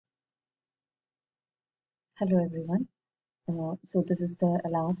Hello everyone. So this is the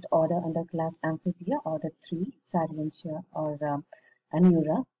last order under class Amphibia, order 3, Salientia or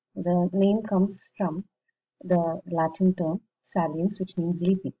Anura. The name comes from the Latin term saliens, which means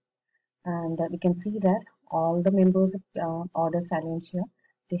leaping. And we can see that all the members of order Salientia,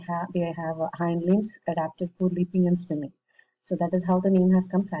 they have hind limbs adapted for leaping and swimming. So that is how the name has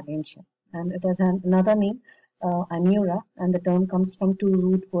come, Salientia. And it has another name, Anura, and the term comes from two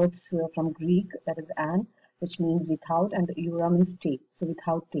root words from Greek, that is an, which means without, and ura means tail, so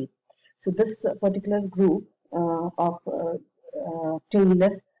without tail. So this particular group of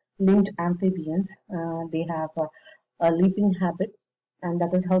tailless limbed amphibians, they have a leaping habit, and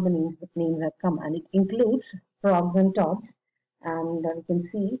that is how the names have come. And it includes frogs and toads, and you can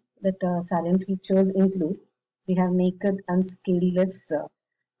see that salient features include we have naked and scaleless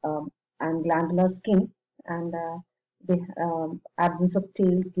and glandular skin, and the absence of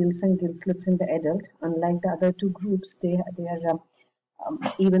tail, gills, and gill slits in the adult. Unlike the other two groups, they are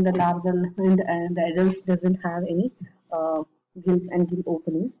even the larval and the adults doesn't have any gills and gill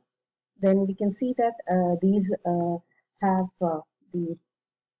openings. Then we can see that these have the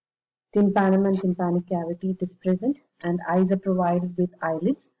tympanum and tympanic cavity is present, and eyes are provided with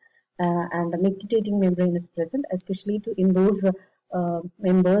eyelids, and the nictitating membrane is present, especially in those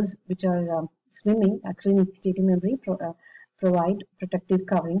members which are swimming. Actually, nictitating membrane provide protective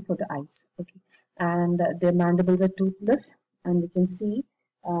covering for the eyes. Okay, and their mandibles are toothless, and we can see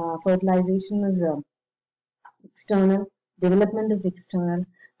fertilization is external, development is external,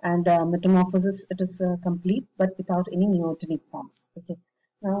 and metamorphosis it is complete, but without any neotenic forms. Okay,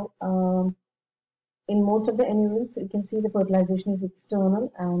 now in most of the animals, you can see the fertilization is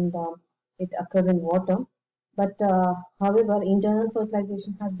external and it occurs in water. But however, internal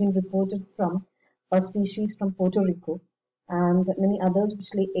fertilization has been reported from a species from Puerto Rico and many others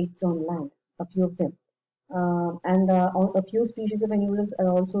which lay eggs on land, a few of them. And a few species of animals are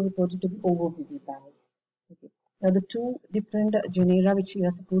also reported to be ovoviviparous. Okay. Now, the two different genera which we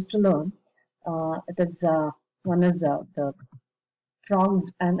are supposed to learn, it is one is the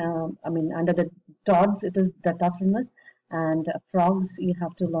frogs, and under the toads it is Datathrunus, and frogs you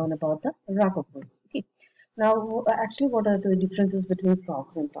have to learn about the raccoons. Okay. Now, actually, what are the differences between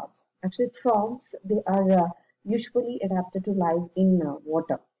frogs and toads? Actually, frogs, they are usually adapted to live in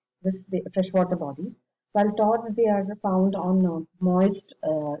water, freshwater bodies, while toads, they are found on moist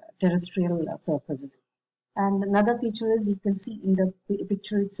terrestrial surfaces. And another feature is you can see in the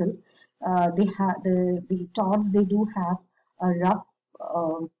picture itself, the toads, they do have a rough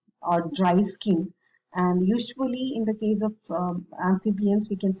or dry skin, and usually in the case of amphibians,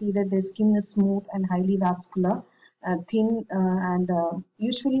 we can see that their skin is smooth and highly vascular, thin, and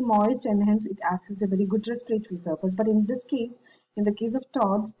usually moist, and hence it acts as a very good respiratory surface. But in this case, in the case of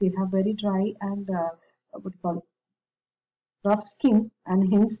toads, they have very dry and what you call rough skin,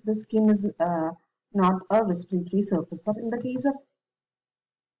 and hence the skin is not a respiratory surface. But in the case of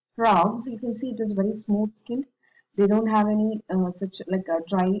frogs, you can see it is very smooth skinned. They don't have any such like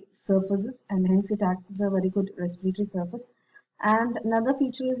dry surfaces, and hence it acts as a very good respiratory surface. And another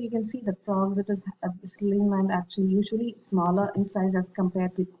feature is you can see that frogs, it is slim and actually usually smaller in size as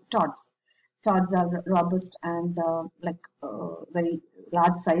compared with toads. Toads are robust and very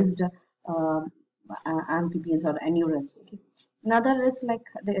large sized amphibians or anurans. Okay. Another is like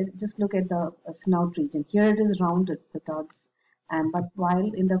just look at the snout region. Here it is rounded, the toads, and but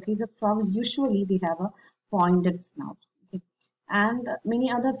while in the case of frogs, usually they have a pointed snout. Okay. And many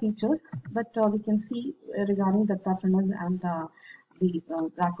other features, but we can see regarding the Datathrunus and the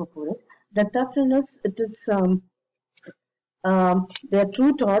Raccoporus. Datathrunus, it is they are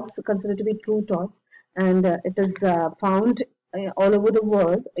true toads, considered to be true toads, and it is found all over the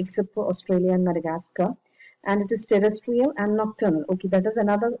world except for Australia and Madagascar. And it is terrestrial and nocturnal. Okay, that is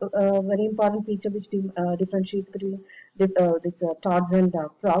another very important feature which differentiates between these toads and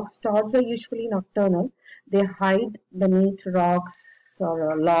frogs. Toads are usually nocturnal. They hide beneath rocks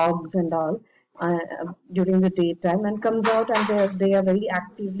or logs and all during the daytime, and comes out, and they are very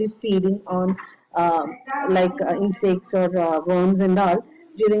actively feeding on insects or worms and all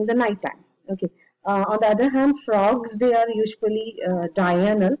during the night time. Okay. On the other hand, frogs, they are usually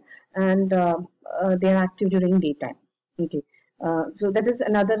diurnal, and they are active during daytime. Okay, so that is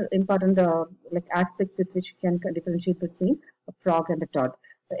another important aspect with which you can differentiate between a frog and a toad.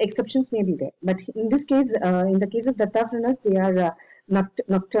 Exceptions may be there, but in this case, in the case of Datathrunus, they are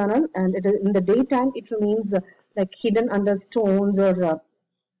nocturnal, and in the daytime it remains like hidden under stones or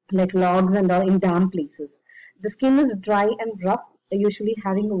like logs and all in damp places. The skin is dry and rough, usually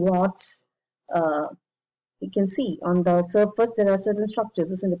having warts you can see on the surface there are certain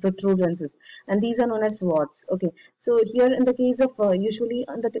structures, isn't it, protuberances, and these are known as warts. Okay, so here in the case of usually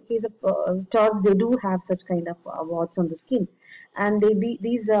in the case of toads, they do have such kind of warts on the skin, and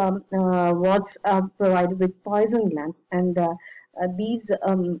these warts are provided with poison glands, and these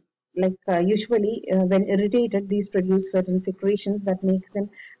usually when irritated, these produce certain secretions that makes them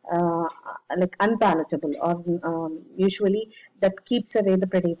like unpalatable, or usually that keeps away the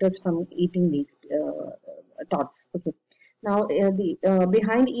predators from eating these toads. Okay, now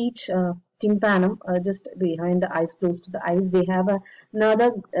behind each tympanum, just behind the eyes, close to the eyes, they have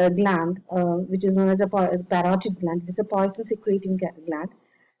another gland which is known as a parotid gland. It's a poison secreting gland,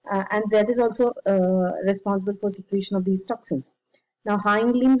 and that is also responsible for secretion of these toxins. Now,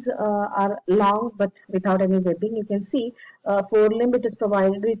 hind limbs are long but without any webbing. You can see forelimb, it is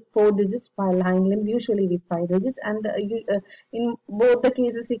provided with 4 digits, while hind limbs usually with 5 digits. And in both the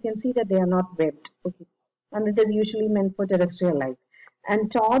cases, you can see that they are not webbed. Okay, and it is usually meant for terrestrial life.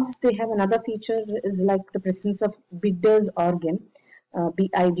 And toads, they have another feature is like the presence of Bidder's organ,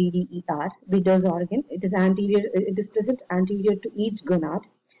 Bidder's organ. It is anterior. It is present anterior to each gonad.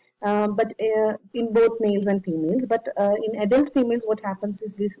 But in both males and females. But in adult females, what happens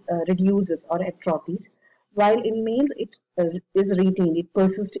is this reduces or atrophies, while in males it is retained. It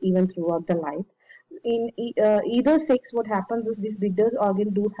persists even throughout the life. In either sex, what happens is this Bidder's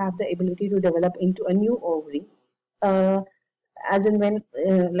organ do have the ability to develop into a new ovary. As and when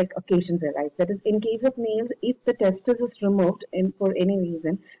like occasions arise. That is, in case of males, if the testis is removed for any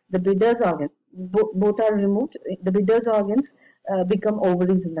reason, the Bidder's organ, both are removed, the Bidder's organs become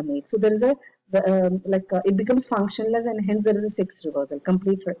ovaries in the male. So there is a it becomes functionless, and hence there is a sex reversal,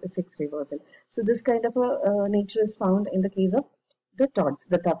 complete sex reversal. So this kind of a nature is found in the case of the toads,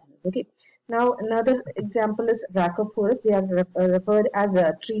 the tufters. Okay. Now another example is Rhacophorus. They are referred as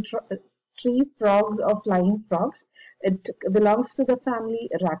tree frogs or flying frogs. It belongs to the family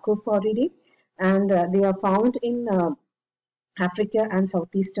Rhacophoridae, and they are found in Africa and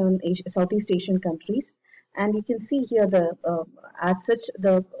Southeast Asian countries. And you can see here the as such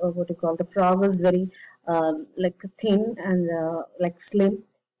the what you call the frog is very like thin and like slim,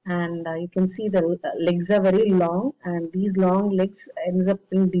 and you can see the legs are very long, and these long legs ends up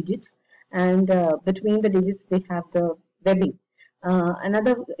in digits, and between the digits they have the webbing.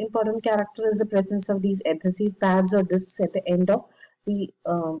 Another important character is the presence of these adhesive pads or discs at the end of the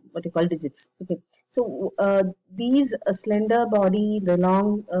what you call digits. Okay, so these slender body, the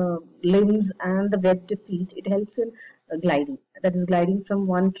long limbs, and the webbed feet, it helps in gliding. That is, gliding from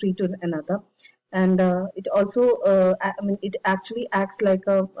one tree to another, and it also it actually acts like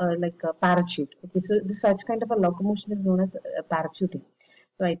a parachute. Okay, so this such kind of a locomotion is known as parachuting.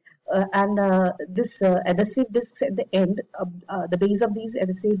 Right, and this adhesive discs at the end, the base of these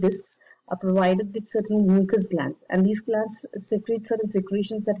adhesive discs are provided with certain mucus glands, and these glands secrete certain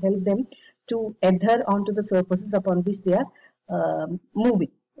secretions that help them to adhere onto the surfaces upon which they are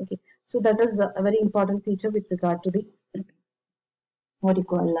moving. Okay, so that is a very important feature with regard to the what you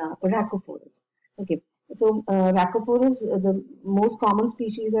call Rhacophorus. Okay, so Rhacophorus, the most common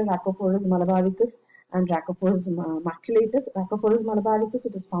species are Rhacophorus malabaricus and Rhacophorus maculatus. Rhacophorus malabaricus,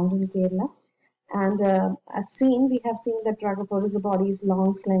 it is found in Kerala. And as seen, we have seen that Rhacophorus, the body is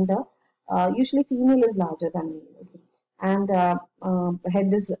long, slender. Usually female is larger than male. Okay. And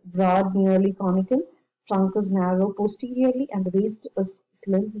head is broad, nearly conical. Trunk is narrow posteriorly, and the waist is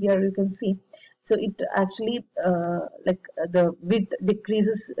slim. Here you can see. So it actually the width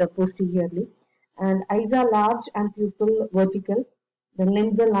decreases posteriorly. And eyes are large and pupil vertical. The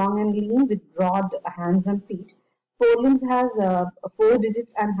limbs are long and lean with broad hands and feet. Forelimbs has 4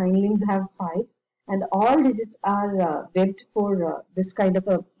 digits and hind limbs have 5. And all digits are webbed for this kind of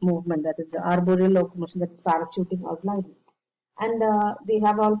a movement, that is arboreal locomotion, that is parachuting or gliding. And they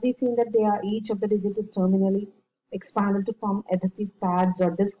have already seen that they are, each of the digits is terminally expanded to form adhesive pads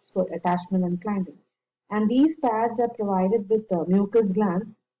or discs for attachment and climbing. And these pads are provided with mucus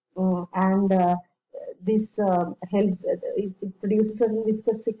glands, and this helps, it produces certain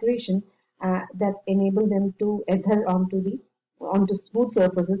viscous secretion that enable them to adhere onto smooth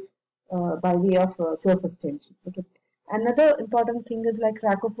surfaces by way of surface tension. Okay. Another important thing is like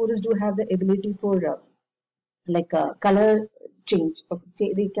Rhacophorus do have the ability for color change.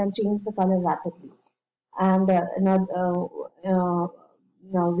 Okay. They can change the color rapidly. And now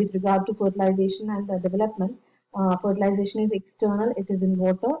with regard to fertilization and development, fertilization is external, it is in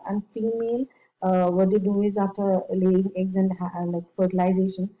water, and female, what they do is after laying eggs and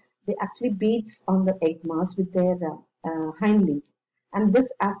fertilization, they actually beats on the egg mass with their hind limbs, and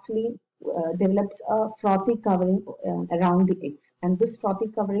this actually develops a frothy covering around the eggs, and this frothy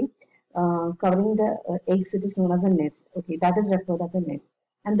covering covering the eggs, it is known as a nest. Okay, that is referred as a nest.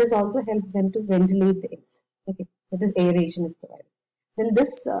 And this also helps them to ventilate the eggs. Okay, that is aeration is provided. Then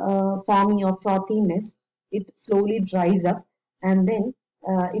this forming of frothy nest, it slowly dries up, and then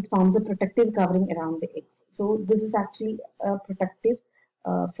it forms a protective covering around the eggs. So this is actually a protective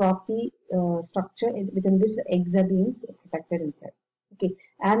frothy structure within which the eggs are being protected inside. Okay,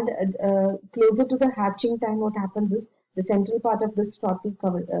 and closer to the hatching time, what happens is the central part of this frothy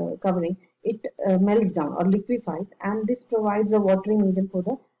covering, it melts down or liquefies, and this provides a watery medium for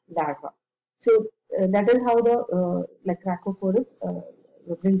the larva. So that is how the like Rhacophorus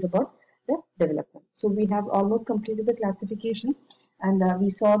brings about the development. So we have almost completed the classification, and we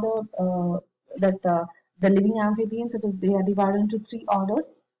saw the living amphibians. It is they are divided into three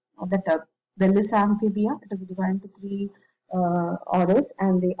orders. The Lis amphibia, it is divided into three orders,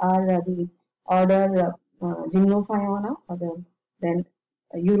 and they are the order Gymnophiona, or then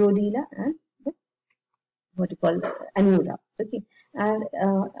Urodela, and the, what you call Anura. Okay, and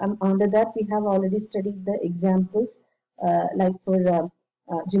under that we have already studied the examples, like for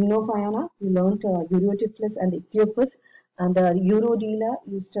Gymnophiona, we learned Urotyphus and Ichthyopus, and Urodela,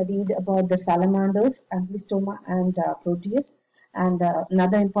 you studied about the salamanders, Anklystoma, and Proteus. And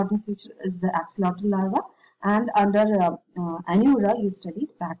another important feature is the axolotl larva. And under Anura, you studied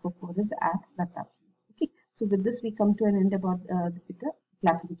Rhacophorus and Leptopterus. Okay, so with this we come to an end about the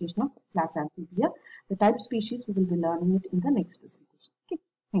classification of class Amphibia. The type species, we will be learning it in the next presentation. Okay,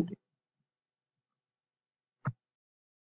 thank you.